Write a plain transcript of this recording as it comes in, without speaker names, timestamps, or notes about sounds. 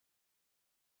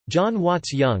John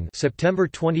Watts Young (September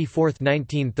 24,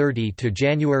 1930 to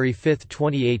January 5,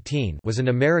 2018) was an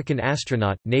American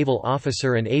astronaut, naval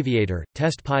officer and aviator,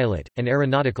 test pilot, and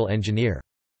aeronautical engineer.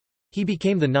 He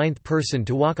became the ninth person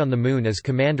to walk on the Moon as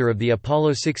commander of the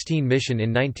Apollo 16 mission in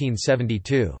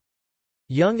 1972.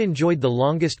 Young enjoyed the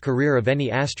longest career of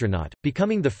any astronaut,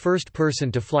 becoming the first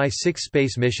person to fly 6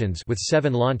 space missions with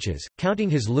 7 launches, counting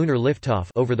his lunar liftoff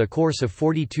over the course of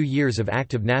 42 years of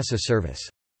active NASA service.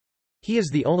 He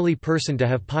is the only person to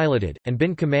have piloted, and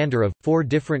been commander of, 4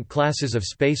 different classes of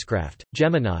spacecraft: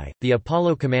 Gemini, the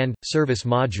Apollo Command Service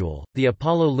Module, the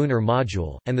Apollo Lunar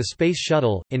Module, and the Space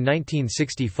Shuttle. In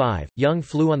 1965, Young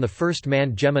flew on the first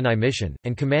manned Gemini mission,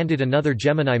 and commanded another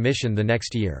Gemini mission the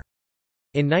next year.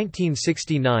 In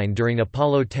 1969, during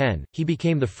Apollo 10, he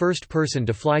became the first person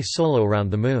to fly solo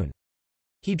around the Moon.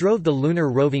 He drove the lunar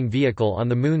roving vehicle on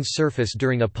the Moon's surface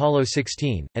during Apollo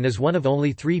 16, and is one of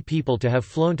only 3 people to have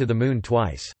flown to the Moon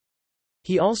twice.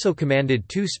 He also commanded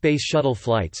 2 Space Shuttle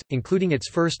flights, including its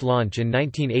first launch in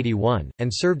 1981, and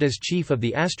served as chief of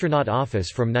the astronaut office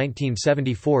from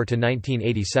 1974 to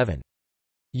 1987.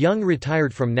 Young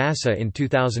retired from NASA in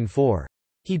 2004.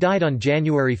 He died on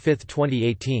January 5,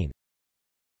 2018.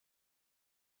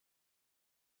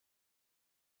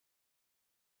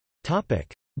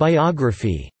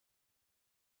 Biography.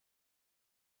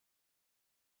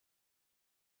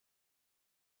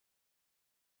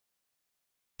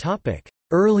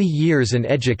 Early years and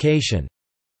education.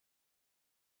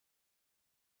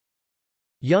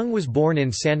 Young was born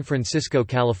in San Francisco,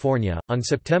 California, on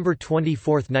September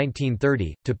 24,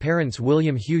 1930, to parents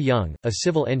William Hugh Young, a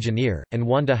civil engineer, and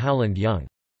Wanda Howland Young.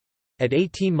 At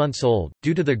 18 months old,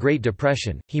 due to the Great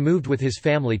Depression, he moved with his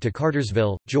family to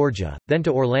Cartersville, Georgia, then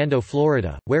to Orlando,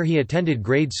 Florida, where he attended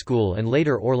grade school and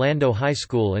later Orlando High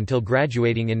School until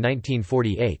graduating in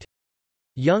 1948.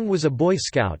 Young was a Boy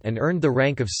Scout and earned the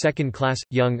rank of second class.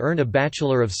 Young earned a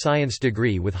Bachelor of Science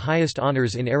degree with highest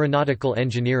honors in aeronautical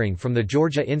engineering from the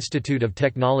Georgia Institute of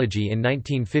Technology in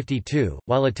 1952.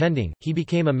 While attending, he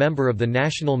became a member of the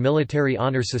National Military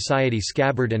Honor Society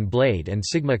Scabbard and Blade and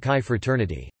Sigma Chi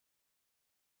fraternity.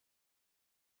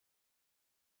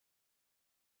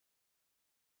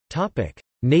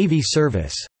 Navy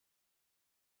service.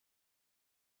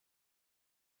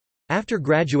 After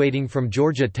graduating from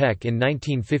Georgia Tech in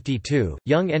 1952,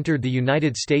 Young entered the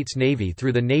United States Navy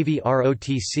through the Navy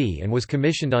ROTC and was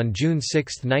commissioned on June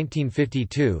 6,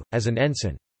 1952, as an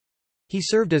ensign. He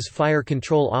served as fire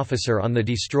control officer on the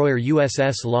destroyer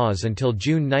USS Laws until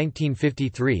June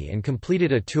 1953 and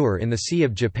completed a tour in the Sea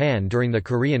of Japan during the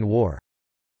Korean War.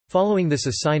 Following this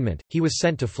assignment, he was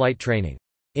sent to flight training.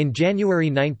 In January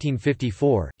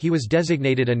 1954, he was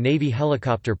designated a Navy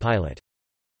helicopter pilot.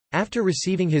 After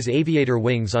receiving his aviator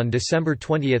wings on December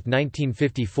 20,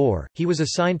 1954, he was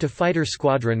assigned to Fighter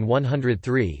Squadron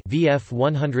 103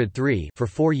 (VF-103) for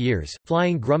 4 years,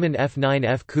 flying Grumman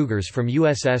F-9F Cougars from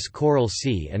USS Coral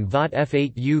Sea and Vought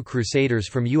F-8U Crusaders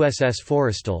from USS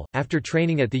Forrestal. After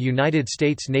training at the United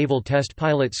States Naval Test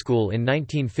Pilot School in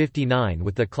 1959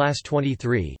 with the Class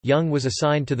 23, Young was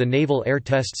assigned to the Naval Air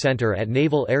Test Center at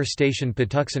Naval Air Station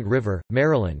Patuxent River,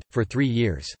 Maryland, for 3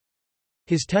 years.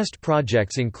 His test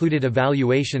projects included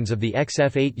evaluations of the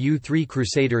XF-8U-3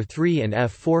 Crusader III and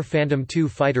F-4 Phantom II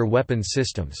fighter weapons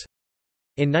systems.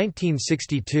 In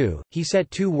 1962, he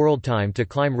set 2 world time to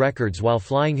climb records while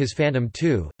flying his Phantom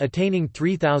II, attaining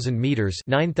 3,000 meters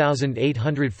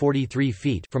 (9,843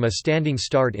 feet) from a standing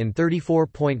start in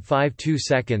 34.52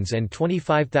 seconds and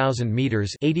 25,000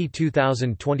 meters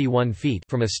 (82,021 feet)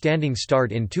 from a standing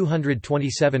start in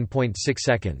 227.6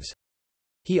 seconds.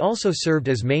 He also served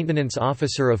as maintenance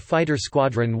officer of Fighter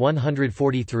Squadron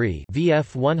 143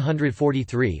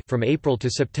 (VF-143) from April to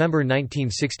September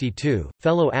 1962.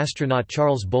 Fellow astronaut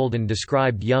Charles Bolden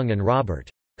described Young and Robert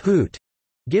 "Hoot"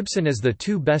 Gibson as the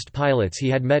 2 best pilots he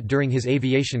had met during his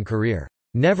aviation career.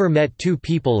 "Never met 2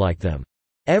 people like them.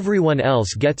 Everyone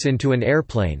else gets into an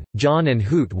airplane, John and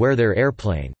Hoot wear their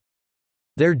airplane.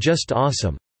 They're just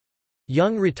awesome."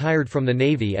 Young retired from the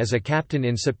Navy as a captain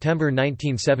in September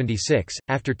 1976,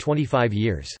 after 25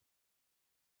 years.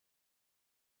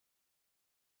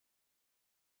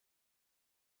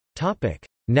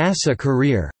 NASA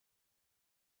career.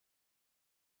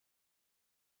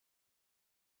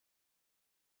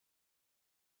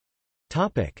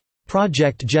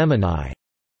 Project Gemini.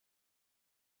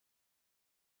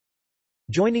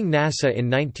 Joining NASA in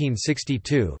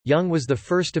 1962, Young was the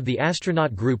first of the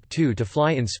astronaut Group 2 to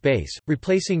fly in space,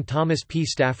 replacing Thomas P.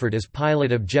 Stafford as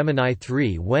pilot of Gemini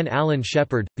 3 when Alan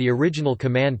Shepard, the original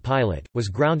command pilot, was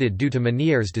grounded due to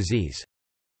Meniere's disease.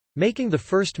 Making the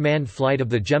first manned flight of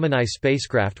the Gemini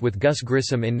spacecraft with Gus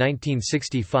Grissom in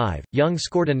 1965, Young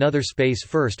scored another space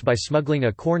first by smuggling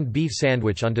a corned beef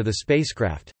sandwich onto the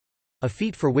spacecraft—a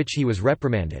feat for which he was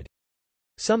reprimanded.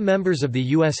 Some members of the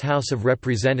U.S. House of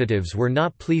Representatives were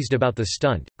not pleased about the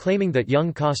stunt, claiming that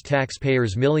Young cost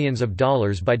taxpayers millions of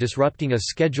dollars by disrupting a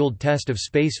scheduled test of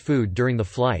space food during the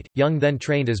flight. Young then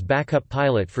trained as backup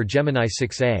pilot for Gemini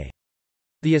 6A.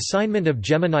 The assignment of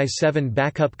Gemini 7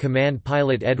 backup command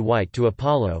pilot Ed White to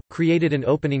Apollo created an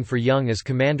opening for Young as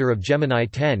commander of Gemini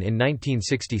 10 in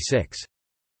 1966.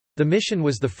 The mission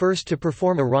was the first to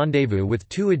perform a rendezvous with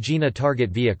two Agena target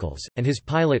vehicles, and his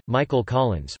pilot, Michael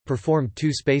Collins, performed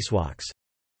 2 spacewalks.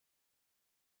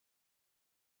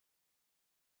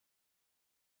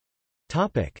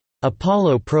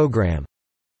 Apollo program.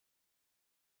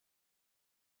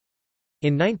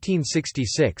 In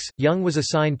 1966, Young was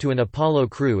assigned to an Apollo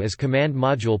crew as command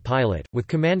module pilot, with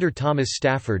Commander Thomas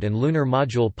Stafford and lunar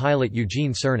module pilot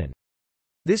Eugene Cernan.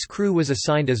 This crew was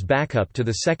assigned as backup to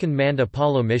the second manned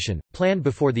Apollo mission, planned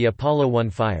before the Apollo 1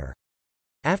 fire.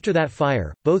 After that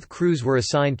fire, both crews were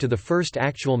assigned to the first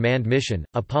actual manned mission,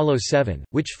 Apollo 7,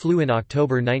 which flew in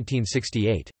October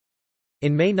 1968.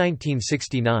 In May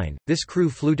 1969, this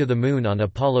crew flew to the Moon on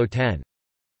Apollo 10.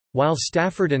 While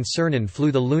Stafford and Cernan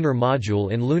flew the lunar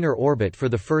module in lunar orbit for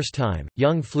the first time,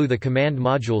 Young flew the command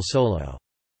module solo.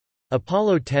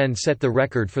 Apollo 10 set the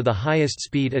record for the highest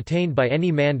speed attained by any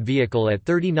manned vehicle at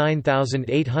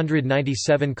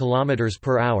 39,897 km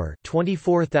per hour,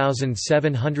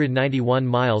 24,791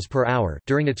 miles per hour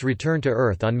during its return to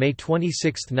Earth on May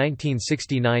 26,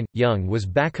 1969. Young was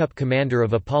backup commander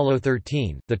of Apollo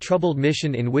 13, the troubled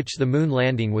mission in which the moon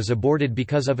landing was aborted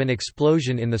because of an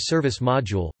explosion in the service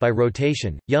module. By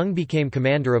rotation, Young became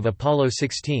commander of Apollo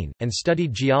 16 and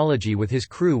studied geology with his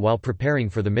crew while preparing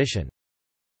for the mission.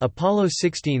 Apollo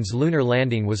 16's lunar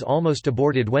landing was almost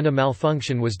aborted when a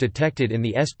malfunction was detected in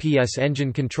the SPS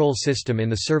engine control system in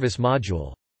the service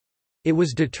module. It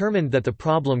was determined that the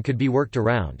problem could be worked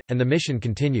around, and the mission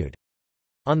continued.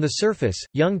 On the surface,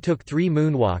 Young took 3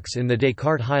 moonwalks in the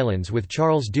Descartes Highlands with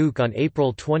Charles Duke on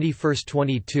April 21,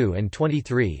 22 and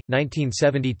 23,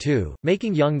 1972,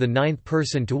 making Young the 9th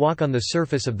person to walk on the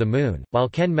surface of the Moon, while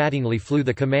Ken Mattingly flew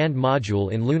the command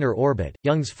module in lunar orbit.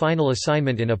 Young's final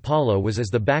assignment in Apollo was as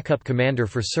the backup commander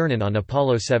for Cernan on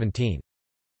Apollo 17.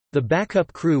 The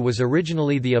backup crew was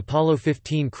originally the Apollo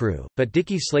 15 crew, but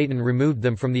Dickie Slayton removed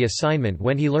them from the assignment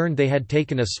when he learned they had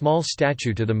taken a small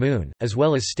statue to the Moon, as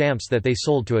well as stamps that they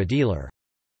sold to a dealer.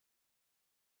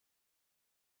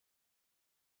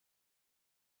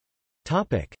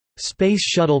 Space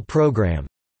Shuttle program.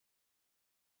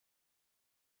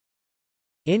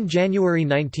 In January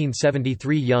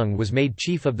 1973, Young was made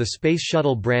chief of the Space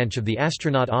Shuttle branch of the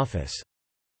Astronaut Office.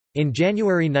 In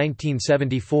January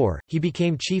 1974, he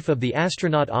became chief of the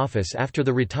Astronaut Office after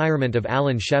the retirement of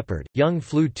Alan Shepard. Young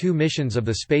flew 2 missions of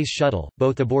the Space Shuttle,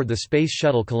 both aboard the Space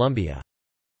Shuttle Columbia.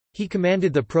 He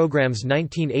commanded the program's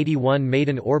 1981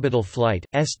 maiden orbital flight,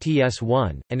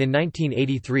 STS-1, and in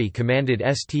 1983 commanded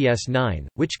STS-9,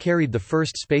 which carried the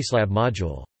first Spacelab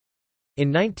module. In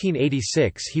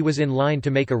 1986 he was in line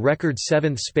to make a record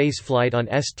 7th space flight on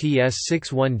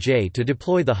STS-61J to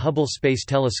deploy the Hubble Space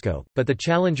Telescope, but the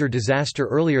Challenger disaster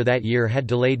earlier that year had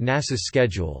delayed NASA's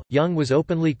schedule. Young was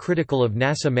openly critical of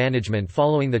NASA management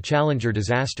following the Challenger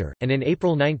disaster, and in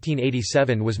April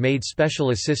 1987 was made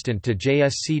Special Assistant to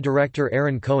JSC Director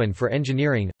Aaron Cohen for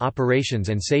Engineering, Operations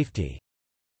and Safety.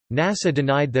 NASA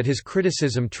denied that his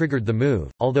criticism triggered the move,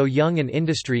 although Young and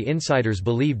industry insiders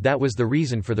believed that was the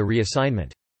reason for the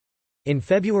reassignment. In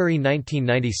February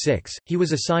 1996, he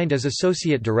was assigned as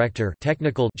Associate Director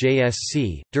Technical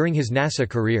JSC. During his NASA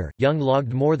career, Young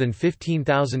logged more than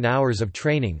 15,000 hours of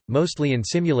training, mostly in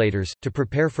simulators, to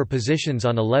prepare for positions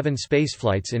on 11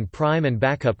 spaceflights in prime and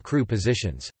backup crew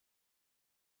positions.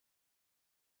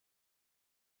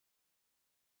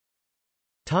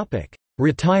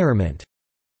 Retirement.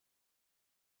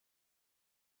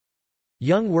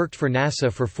 Young worked for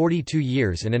NASA for 42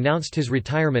 years and announced his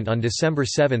retirement on December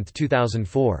 7,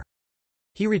 2004.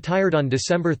 He retired on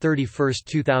December 31,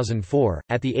 2004,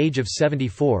 at the age of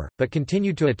 74, but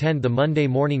continued to attend the Monday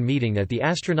morning meeting at the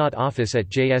astronaut office at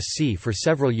JSC for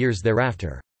several years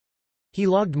thereafter. He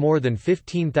logged more than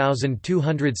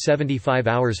 15,275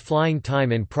 hours flying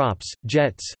time in props,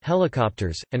 jets,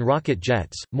 helicopters, and rocket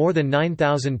jets, more than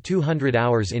 9,200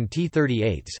 hours in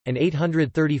T-38s, and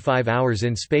 835 hours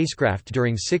in spacecraft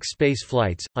during 6 space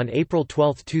flights. On April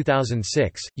 12,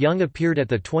 2006, Young appeared at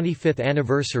the 25th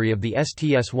anniversary of the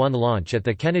STS-1 launch at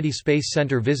the Kennedy Space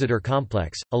Center Visitor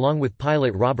Complex, along with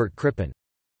pilot Robert Crippen.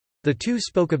 The two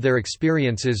spoke of their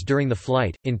experiences during the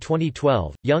flight. In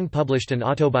 2012, Young published an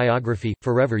autobiography,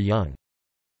 Forever Young.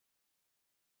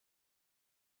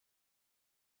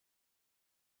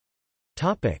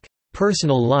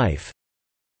 Personal life.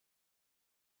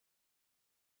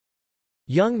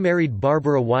 Young married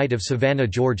Barbara White of Savannah,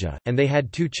 Georgia, and they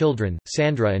had two children,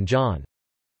 Sandra and John.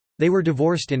 They were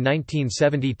divorced in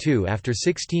 1972 after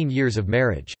 16 years of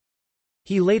marriage.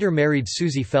 He later married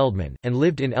Susie Feldman, and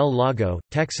lived in El Lago,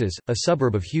 Texas, a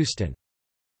suburb of Houston.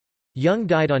 Young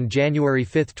died on January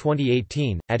 5,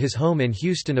 2018, at his home in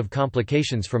Houston of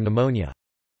complications from pneumonia.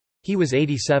 He was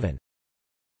 87.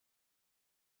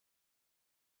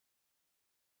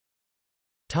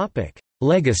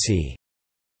 Legacy.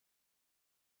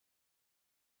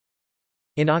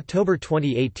 In October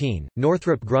 2018,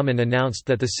 Northrop Grumman announced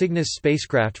that the Cygnus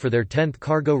spacecraft for their 10th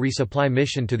cargo resupply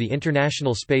mission to the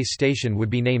International Space Station would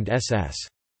be named SS.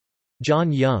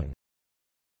 John Young.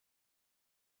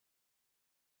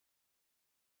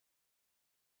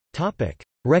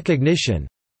 Recognition.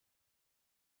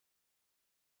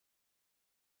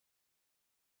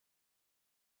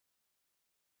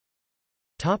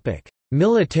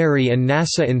 Military and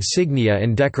NASA insignia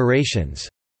and decorations.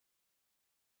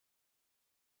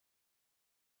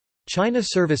 China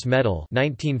Service Medal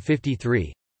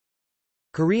 1953.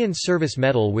 Korean Service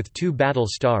Medal with 2 battle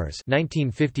stars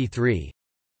 1953.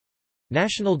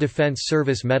 National Defense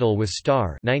Service Medal with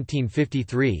Star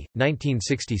 1953,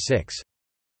 1966.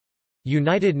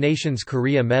 United Nations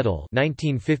Korea Medal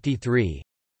 1953.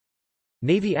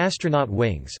 Navy Astronaut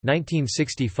Wings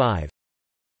 1965.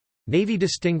 Navy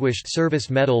Distinguished Service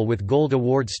Medal with Gold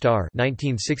Award Star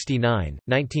 1969,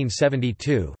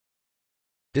 1972.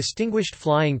 Distinguished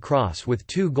Flying Cross with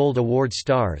 2 Gold Award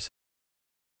Stars.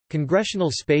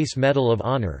 Congressional Space Medal of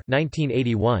Honor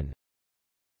 1981.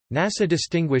 NASA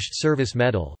Distinguished Service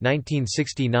Medal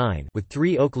 1969 with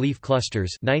 3 oak leaf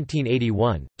clusters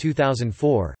 1981,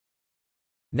 2004.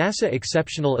 NASA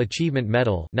Exceptional Achievement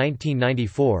Medal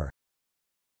 1994.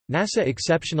 NASA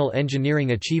Exceptional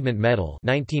Engineering Achievement Medal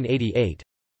 1988.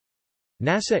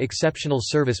 NASA Exceptional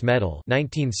Service Medal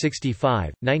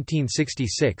 1965,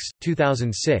 1966,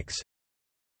 2006.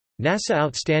 NASA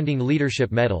Outstanding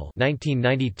Leadership Medal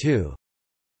 1992.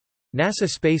 NASA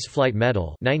Space Flight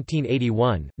Medal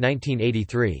 1981,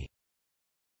 1983.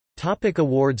 Topic: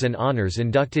 awards and honors.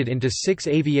 Inducted into 6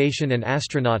 Aviation and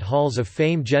Astronaut Halls of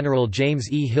Fame. General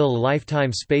James E. Hill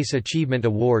Lifetime Space Achievement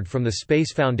Award from the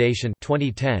Space Foundation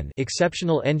 2010.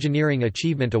 Exceptional Engineering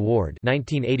Achievement Award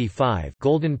 1985.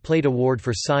 Golden Plate Award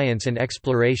for Science and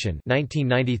Exploration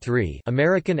 1993.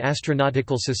 American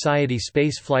Astronautical Society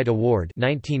Space Flight Award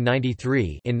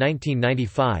 1993. In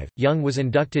 1995, Young was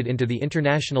inducted into the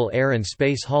International Air and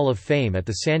Space Hall of Fame at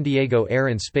the San Diego Air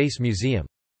and Space Museum.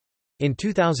 In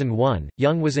 2001,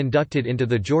 Young was inducted into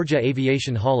the Georgia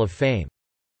Aviation Hall of Fame.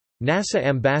 NASA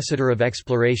Ambassador of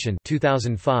Exploration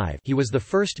 2005, he was the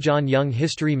first John Young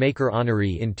History Maker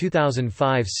honoree. In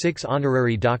 2005, 6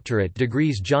 honorary doctorate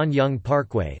degrees. John Young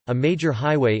Parkway, a major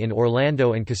highway in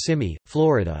Orlando and Kissimmee,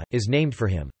 Florida, is named for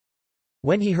him.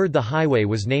 When he heard the highway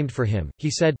was named for him, he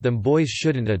said, "Them boys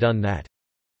shouldn't 'a' done that.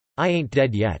 I ain't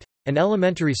dead yet." An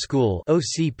elementary school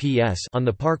 (OCPS) on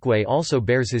the parkway also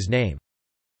bears his name.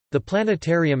 The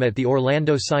planetarium at the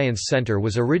Orlando Science Center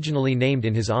was originally named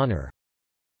in his honor.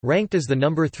 Ranked as the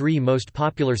number 3 most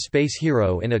popular space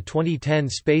hero in a 2010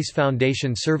 Space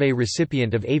Foundation survey.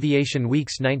 Recipient of Aviation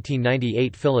Week's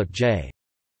 1998 Philip J.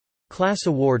 Klass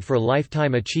Award for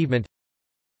Lifetime Achievement.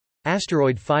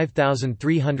 Asteroid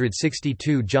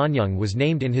 5362. John Young was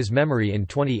named in his memory in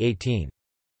 2018.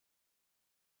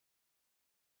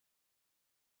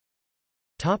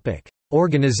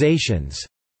 Organizations.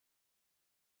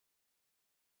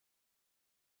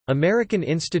 American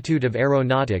Institute of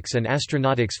Aeronautics and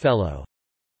Astronautics Fellow,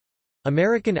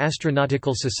 American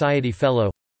Astronautical Society Fellow,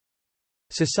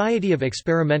 Society of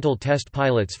Experimental Test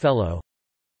Pilots Fellow,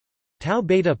 Tau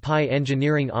Beta Pi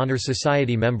Engineering Honor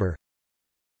Society Member,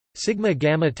 Sigma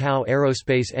Gamma Tau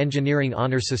Aerospace Engineering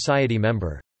Honor Society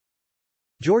Member,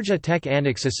 Georgia Tech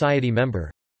Annex Society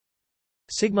Member,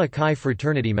 Sigma Chi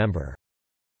Fraternity Member.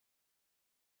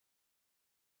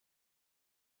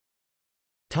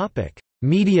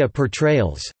 Media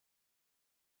portrayals.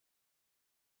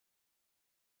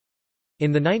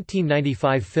 In the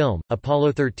 1995 film,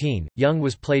 Apollo 13, Young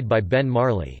was played by Ben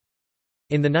Marley.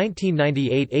 In the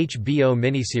 1998 HBO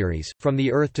miniseries, From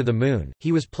the Earth to the Moon,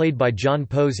 he was played by John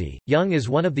Posey. Young is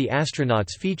one of the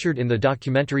astronauts featured in the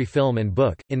documentary film and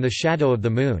book, In the Shadow of the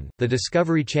Moon, the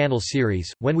Discovery Channel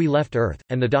series, When We Left Earth,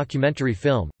 and the documentary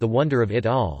film, The Wonder of It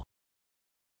All.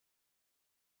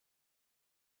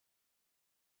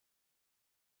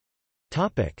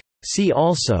 See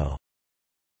also: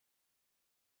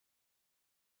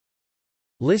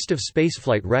 List of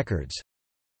spaceflight records.